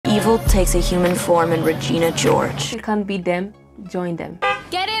evil takes a human form in Regina George. You can't beat them, join them.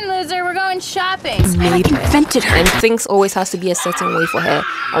 Get in, loser, we're going shopping. I invented her. And things always has to be a certain way for her.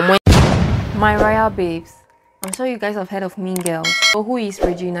 And when My royal babes, I'm sure you guys have heard of Mean Girls. So who is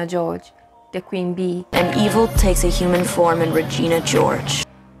Regina George? The Queen Bee. And evil takes a human form in Regina George.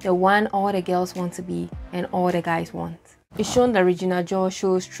 The one all the girls want to be and all the guys want. It's shown that Regina George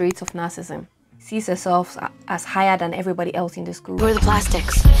shows traits of narcissism. Sees herself as higher than everybody else in the school. Who are the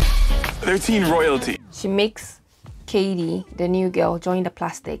plastics? They're teen royalty. She makes Katie, the new girl, join the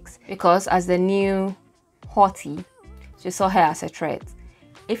plastics because as the new hottie, she saw her as a threat.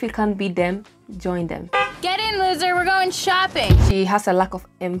 If you can't beat them, join them. Get in, loser, we're going shopping. She has a lack of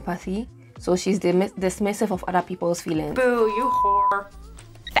empathy, so she's dismissive of other people's feelings. Boo, you whore.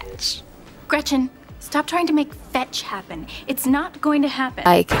 Fetch. Gretchen, stop trying to make fetch happen. It's not going to happen.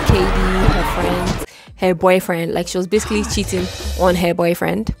 Like Katie, her friend, her boyfriend, like she was basically cheating on her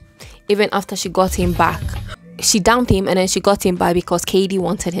boyfriend. Even after she got him back, she dumped him and then she got him back because Katie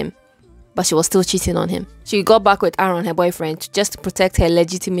wanted him, but she was still cheating on him. She got back with Aaron, her boyfriend, just to protect her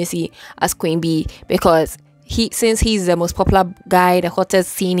legitimacy as Queen Bee, because since he's the most popular guy, the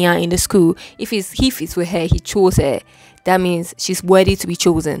hottest senior in the school, if he fits with her, he chose her. That means she's worthy to be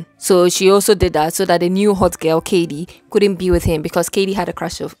chosen. So she also did that so that the new hot girl, Katie, couldn't be with him because Katie had a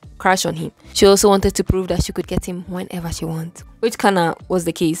crush on him. She also wanted to prove that she could get him whenever she wants, which kinda was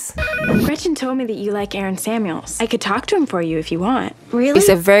the case. Gretchen told me that you like Aaron Samuels. I could talk to him for you if you want. Really? He's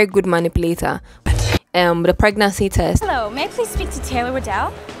a very good manipulator. The pregnancy test. Hello, may I please speak to Taylor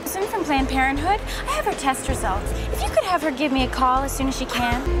Waddell? I'm from Planned Parenthood. I have her test results. If you could have her give me a call as soon as she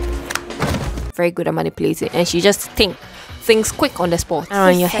can. Very good at manipulating, and she just thinks quick on the spot.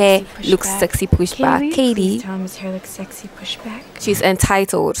 Aaron, your hair looks sexy pushed back. Katie, tell him his hair looks sexy pushed back. she's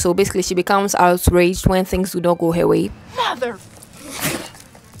entitled, so basically she becomes outraged when things do not go her way. Mother.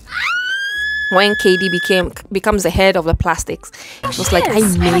 When Katie becomes the head of the plastics, it was like, I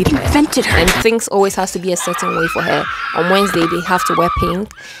made her. Invented her. And things always has to be a certain way for her. On Wednesday, they have to wear pink,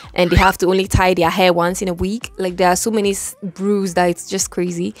 and they have to only tie their hair once in a week. Like, there are so many rules that it's just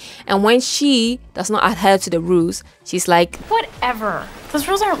crazy. And when she does not adhere to the rules, she's like, Whatever. Those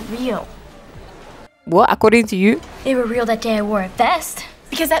rules aren't real. what, according to you? They were real that day I wore a vest.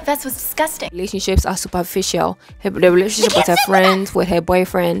 Because that vest was disgusting. Relationships are superficial. The relationship with her friends, with her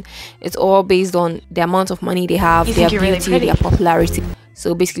boyfriend, it's all based on the amount of money they have, their beauty, their popularity.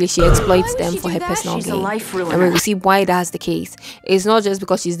 So basically she exploits them for her personal gain. And we will see why that's the case. It's not just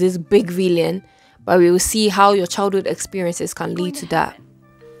because she's this big villain, but we will see how your childhood experiences can lead to that.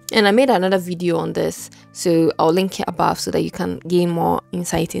 And I made another video on this, so I'll link it above so that you can gain more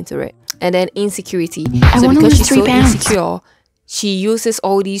insight into it. And then insecurity. So because she's so insecure, she uses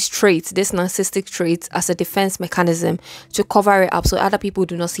all these traits, these narcissistic traits, as a defense mechanism to cover it up so other people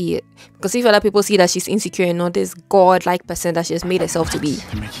do not see it. Because if other people see that she's insecure and not this god-like person that she has made herself to be,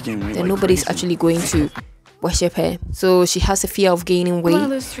 then nobody's actually going to worship her. So she has a fear of gaining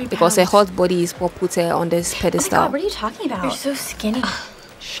weight because her hot body is what puts her on this pedestal. Oh my God, what are you talking about? You're so skinny.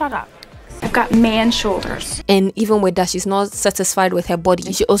 Shut up. I've got man shoulders. And even with that, she's not satisfied with her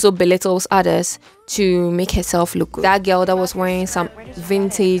body. She also belittles others to make herself look good. That girl that was wearing some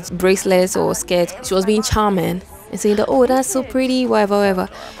vintage bracelets or skirt, she was being charming and saying that, oh, that's so pretty, whatever.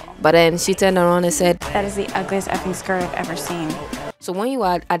 But then she turned around and said, That is the ugliest effing skirt I've ever seen. so when you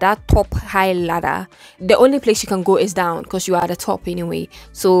are at that top high ladder, the only place you can go is down because you are at the top anyway.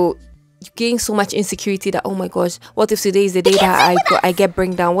 So you gain so much insecurity that, oh my gosh, what if today is the day that I get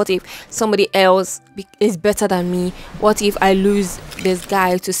bring down? What if somebody else is better than me? What if I lose this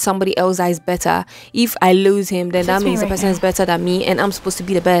guy to somebody else that is better? If I lose him, then that means the person is better than me and I'm supposed to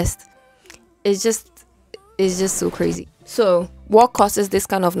be the best. It's just so crazy. So what causes this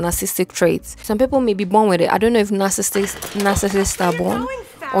kind of narcissistic traits? Some people may be born with it. I don't know if narcissists are born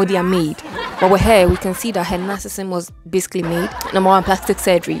or they are made, but with her we can see that her narcissism was basically made. Number one, plastic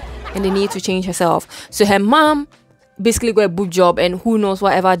surgery, and they need to change herself. So her mom basically got a boob job and who knows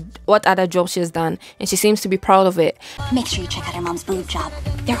what other job she has done, and she seems to be proud of it. Make sure you check out her mom's boob job.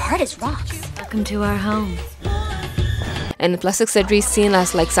 They're hard as rocks. Welcome to our home. And plastic surgery is seen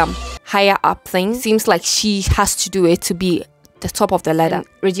as like some higher up thing. Seems like she has to do it to be the top of the ladder. And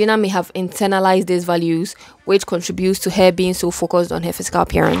Regina may have internalized these values, which contributes to her being so focused on her physical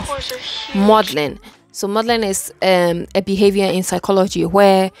appearance. Modeling. So modeling is a behavior in psychology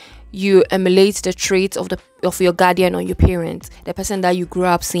where you emulate the traits of your guardian or your parent, the person that you grew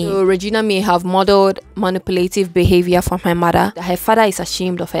up seeing. So Regina may have modeled manipulative behavior from her mother. Her father is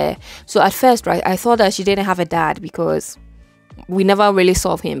ashamed of her. So at first, right, I thought that she didn't have a dad because we never really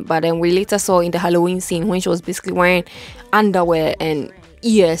saw him. But then we later saw in the Halloween scene when she was basically wearing underwear and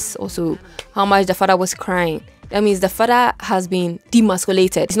ears. Also, how much the father was crying. That means the father has been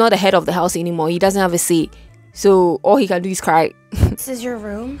demasculated. He's not the head of the house anymore. He doesn't have a say. So all he can do is cry. This is your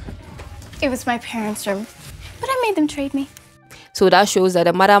room? It was my parents' room, but I made them trade me. So that shows that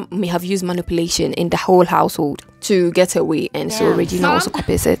the mother may have used manipulation in the whole household to get her way, and so Regina also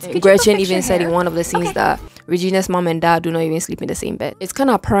copies it. Gretchen even said in one of the scenes that Regina's mom and dad do not even sleep in the same bed. It's kind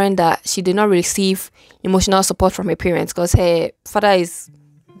of apparent that she did not receive emotional support from her parents because her father is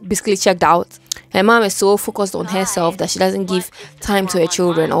basically checked out. Her mom is so focused on herself that she doesn't give time to her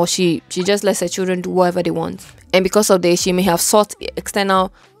children, or she just lets her children do whatever they want. And because of this, she may have sought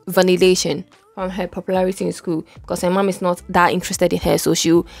external validation from her popularity in school because her mom is not that interested in her, so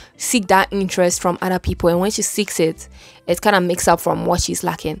she'll seek that interest from other people, and when she seeks it, it kind of makes up from what she's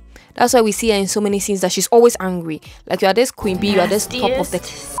lacking. That's why we see her in so many scenes that she's always angry. Like, you are this queen bee, you are this top of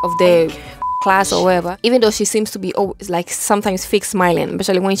the class or whatever, even though she seems to be always like sometimes fake smiling,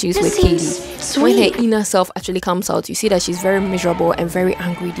 especially when she's with Katie. When her inner self actually comes out, you see that she's very miserable and very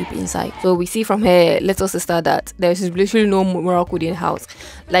angry deep inside. So we see from her little sister that there's literally no moral code in the house.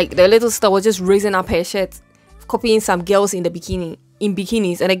 Like, the little sister was just raising up her shirt, copying some girls in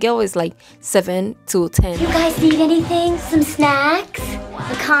bikinis, and the girl is like 7 to 10. You guys need anything? Some snacks?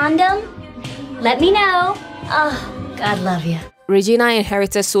 A condom? Let me know. Oh, God love you. Regina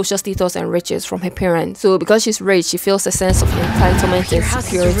inherited social status and riches from her parents. So because she's rich, she feels a sense of entitlement and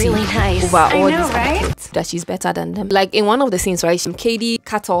security over all these other kids, that she's better than them. Like in one of the scenes, right, Katie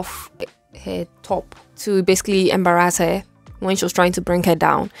cut off her top to basically embarrass her when she was trying to bring her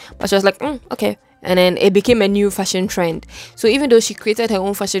down. But she was like, okay. And then it became a new fashion trend. So even though she created her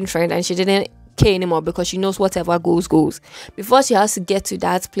own fashion trend and she didn't care anymore because she knows whatever goes, before she has to get to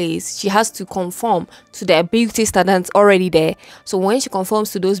that place, she has to conform to their beauty standards already there. So when she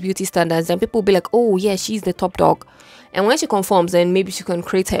conforms to those beauty standards, then people will be like, oh yeah, she's the top dog. And when she conforms, then maybe she can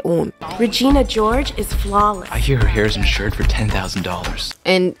create her own. Regina George is flawless. I hear her hair is insured for $10,000.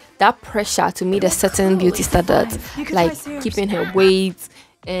 And that pressure to meet a certain beauty standards, like keeping her weight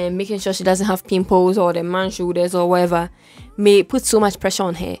and making sure she doesn't have pimples or the man shoulders or whatever, may put so much pressure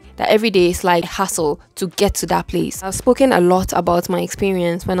on her that every day is like a hassle to get to that place. I've spoken a lot about my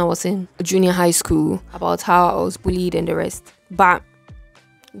experience when I was in junior high school, about how I was bullied and the rest, but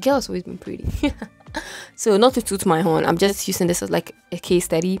girls always been pretty. So not to toot my horn, I'm just using this as like a case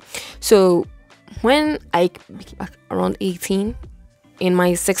study. So when I became around 18 in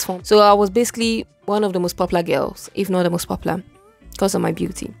my sixth form, so I was basically one of the most popular girls, if not the most popular, because of my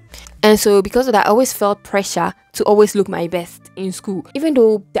beauty. And so because of that, I always felt pressure to always look my best in school, even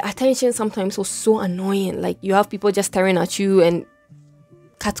though the attention sometimes was so annoying. Like, you have people just staring at you and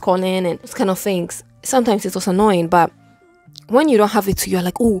catcalling and those kind of things. Sometimes it was annoying, but when you don't have it, you're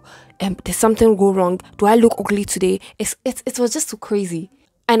like, oh, there's something go wrong. Do I look ugly today? It was just so crazy.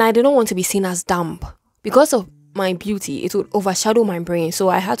 And I didn't want to be seen as dumb. Because of my beauty, it would overshadow my brain. So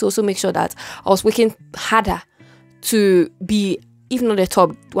I had to also make sure that I was working harder to be, if not the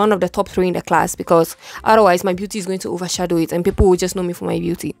top, one of the top 3 in the class, because otherwise my beauty is going to overshadow it and people will just know me for my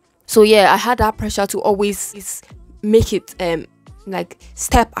beauty. So yeah, I had that pressure to always make it like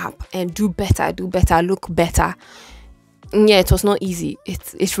step up and do better, look better. And yeah, it was not easy.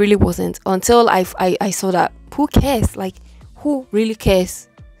 It really wasn't, until I saw that who cares? Like, who really cares?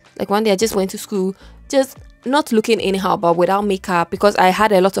 Like, one day I just went to school, just not looking anyhow, but without makeup, because I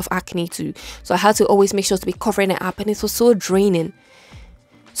had a lot of acne too, so I had to always make sure to be covering it up, and it was so draining.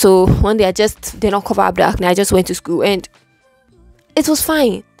 So one day I just did not cover up the acne. I just went to school and it was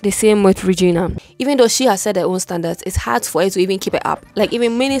fine. The same with Regina. Even though she has set her own standards, it's hard for her to even keep it up. Like,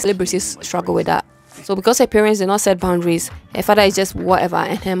 even many celebrities struggle with that. So because her parents did not set boundaries, her father is just whatever,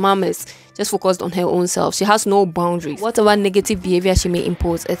 and her mom is just focused on her own self. She has no boundaries. Whatever negative behavior she may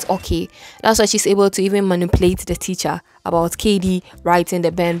impose, it's okay. That's why she's able to even manipulate the teacher about Katie writing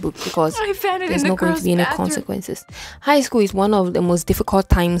the banned book, because there's not going to be any consequences. High school is one of the most difficult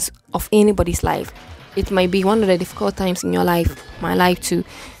times of anybody's life. It might be one of the difficult times in your life, my life too,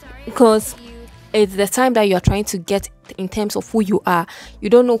 because it's the time that you're trying to get in terms of who you are. You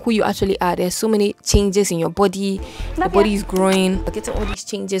don't know who you actually are. There's so many changes in your body. Your body is growing. You're getting all these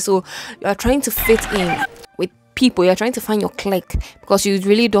changes. So you're trying to fit in with people. You're trying to find your clique, because you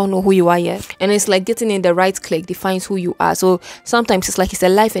really don't know who you are yet. And it's like getting in the right clique defines who you are. So sometimes it's like it's a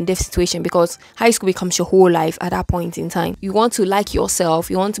life and death situation, because high school becomes your whole life at that point in time. You want to like yourself.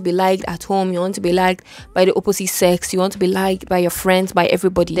 You want to be liked at home. You want to be liked by the opposite sex. You want to be liked by your friends, by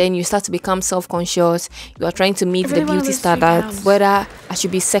everybody. Then you start to become self-conscious. You are trying to meet the beauty standards, whether I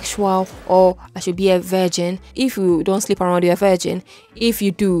should be sexual or I should be a virgin. If you don't sleep around, you're a virgin. If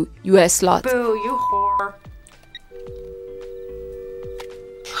you do, you're a slut. Boo, you whore.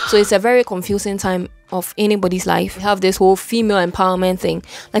 So it's a very confusing time of anybody's life. We have this whole female empowerment thing.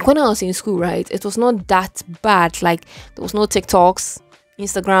 Like when I was in school, right, it was not that bad. Like there was no TikToks,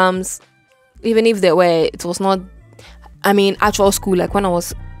 Instagrams, even if there were, it was not, I mean, actual school. Like when I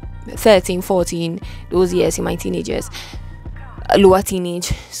was 13, 14, those years in my teenagers, lower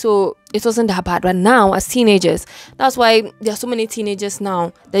teenage, so it wasn't that bad. But now as teenagers, that's why there are so many teenagers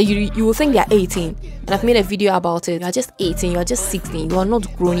now that you will think they are 18, and I've made a video about it. You are just 18, you are just 16, you are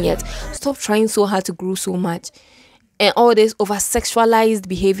not grown yet. Stop trying so hard to grow so much. And all this over sexualized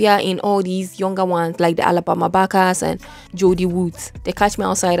behavior in all these younger ones, like the Alabama Backers and Jodie Woods. They catch me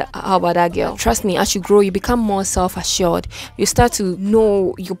outside. How about that girl? Trust me, as you grow, you become more self-assured. You start to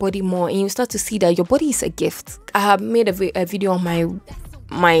know your body more, and you start to see that your body is a gift. I have made a video on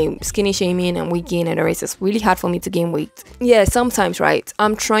my skinny shaming and weight gain and the rest. It's really hard for me to gain weight. Yeah, sometimes, right,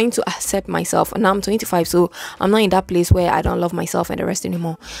 I'm trying to accept myself, and now I'm 25, so I'm not in that place where I don't love myself and the rest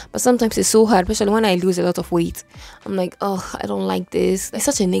anymore. But sometimes it's so hard, especially when I lose a lot of weight. I'm like, oh, I don't like this. It's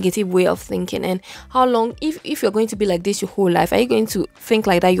such a negative way of thinking. And how long, if you're going to be like this your whole life, are you going to think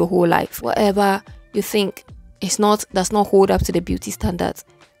like that your whole life? Whatever you think does not hold up to the beauty standards.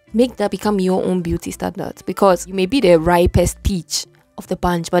 Make that become your own beauty standards, because you may be the ripest peach of the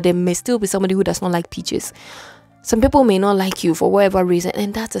bunch, but there may still be somebody who does not like peaches. Some people may not like you for whatever reason,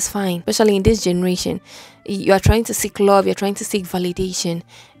 and that is fine. Especially in this generation, you are trying to seek love, you're trying to seek validation,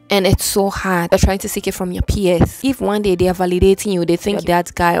 and it's so hard. You're trying to seek it from your peers. If one day they are validating you, they think you're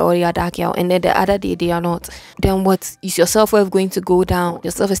that guy or you're that girl, and then the other day they are not, then what is your self-worth going to go down?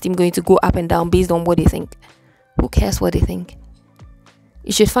 Your self-esteem going to go up and down based on what they think? Who cares what they think?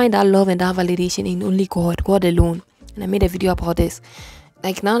 You should find that love and that validation in only God alone. And I made a video about this.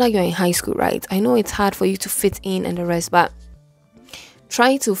 Like now that you're in high school, right, I know it's hard for you to fit in and the rest, but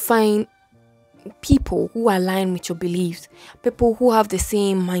try to find people who align with your beliefs, people who have the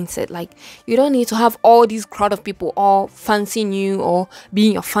same mindset. Like you don't need to have all these crowd of people all fancying you or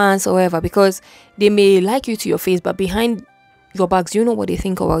being your fans or whatever, because they may like you to your face, but behind your backs, you know what they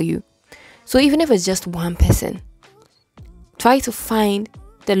think about you. So even if it's just one person, try to find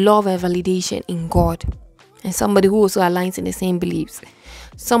the love and validation in God, and somebody who also aligns in the same beliefs,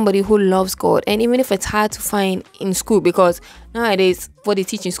 somebody who loves God. And even if it's hard to find in school, because nowadays what they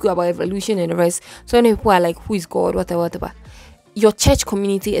teach in school about evolution and the rest, so many people are like, who is God, whatever. Your church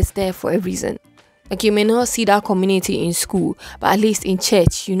community is there for a reason. Like you may not see that community in school, but at least in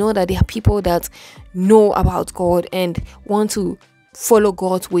church, you know that there are people that know about God and want to follow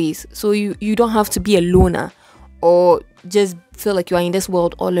God's ways. So you don't have to be a loner or just feel like you are in this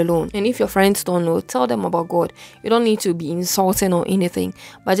world all alone. And if your friends don't know, tell them about God. You don't need to be insulting or anything,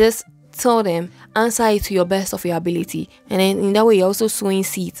 but just tell them, answer it to your best of your ability, and then in that way you're also sowing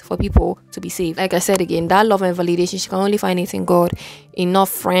seeds for people to be saved. Like I said again, that love and validation, you can only find it in God, in not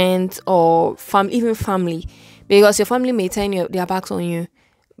friends or even family, because your family may turn their backs on you,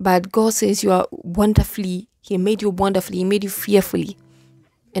 but God says you are wonderfully, He made you wonderfully, He made you fearfully,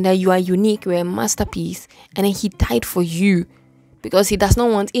 and that you are unique, you're a masterpiece, and then He died for you, because He does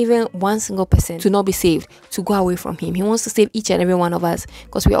not want even one single person to not be saved, to go away from Him. He wants to save each and every one of us,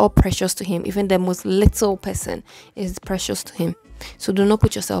 because we are all precious to Him. Even the most little person is precious to Him. So do not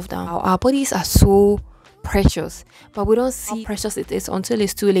put yourself down. Our bodies are so precious, but we don't see how precious it is until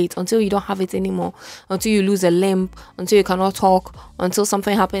it's too late, until you don't have it anymore, until you lose a limb, until you cannot talk, until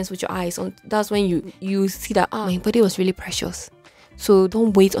something happens with your eyes. That's when you see that, my body was really precious. So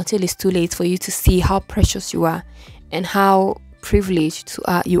don't wait until it's too late for you to see how precious you are, and how privileged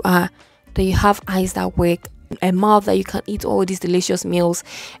you are, that you have eyes that work, a mouth that you can eat all these delicious meals,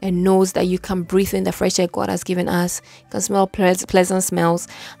 and nose that you can breathe in the fresh air God has given us. You can smell pleasant smells,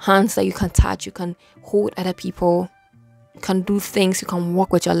 hands that you can touch, you can hold other people, you can do things, you can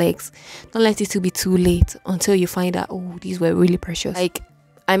walk with your legs. Don't let it be too late until you find out, oh, these were really precious. Like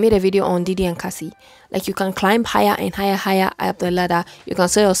I made a video on Diddy and Cassie. Like you can climb higher and higher up the ladder, you can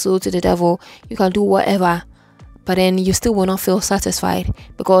sell your soul to the devil, you can do whatever, but then you still will not feel satisfied,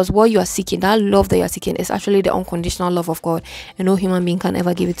 because what you are seeking, that love that you are seeking, is actually the unconditional love of God, and no human being can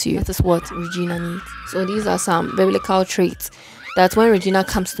ever give it to you. That is what Regina needs. So these are some biblical traits that when Regina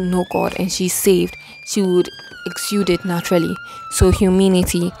comes to know God and she's saved, she would exude it naturally. So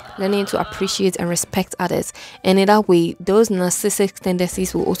humility, learning to appreciate and respect others, and in that way those narcissistic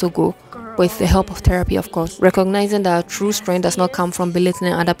tendencies will also go, with the help of therapy, of course. Recognizing that true strength does not come from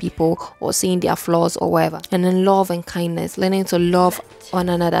belittling other people or seeing their flaws or whatever. And then love and kindness, learning to love one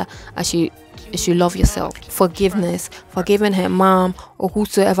another as you love yourself. Forgiveness, forgiving her mom or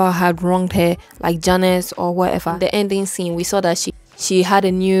whosoever had wronged her, like Janice or whatever. The ending scene, we saw that she had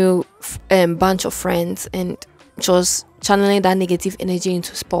a new bunch of friends, and she was channeling that negative energy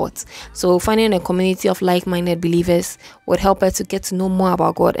into sports. So finding a community of like-minded believers would help her to get to know more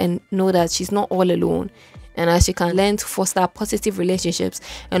about God and know that she's not all alone, and that she can learn to foster positive relationships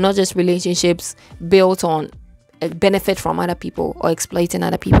and not just relationships built on a benefit from other people or exploiting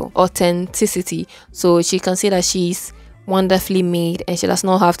other people. Authenticity, so she can see that she's wonderfully made and she does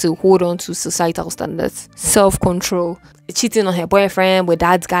not have to hold on to societal standards. Self-control, cheating on her boyfriend with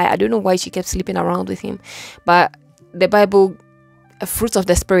that guy. I don't know why she kept sleeping around with him, but the Bible, a fruit of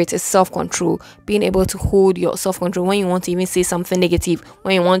the spirit is self-control. Being able to hold your self-control when you want to even say something negative,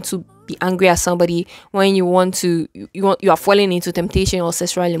 when you want to be angry at somebody, when you are falling into temptation or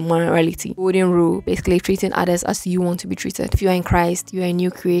sexual immorality. Golden rule, basically treating others as you want to be treated. If you are in Christ, you are a new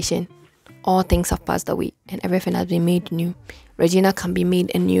creation. All things have passed away and everything has been made new. Regina can be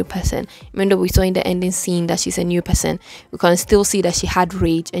made a new person. Even though we saw in the ending scene that she's a new person, we can still see that she had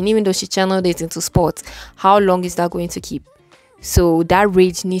rage, and even though she channeled it into sports, how long is that going to keep? So that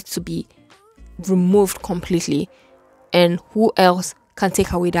rage needs to be removed completely, and who else can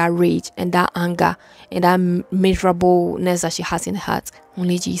take away that rage and that anger and that miserableness that she has in her heart?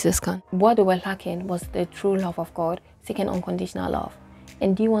 Only Jesus can. What they were lacking was the true love of God, seeking unconditional love.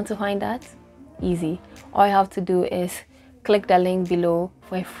 And do you want to find that? Easy. All you have to do is click the link below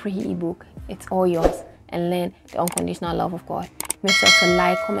for a free ebook. It's all yours, and learn the unconditional love of God. Make sure to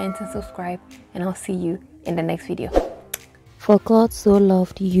like, comment and subscribe, and I'll see you in the next video. For God so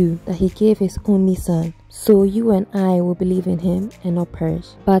loved you that he gave his only son, so you and I will believe in him and not perish,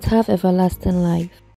 but have everlasting life.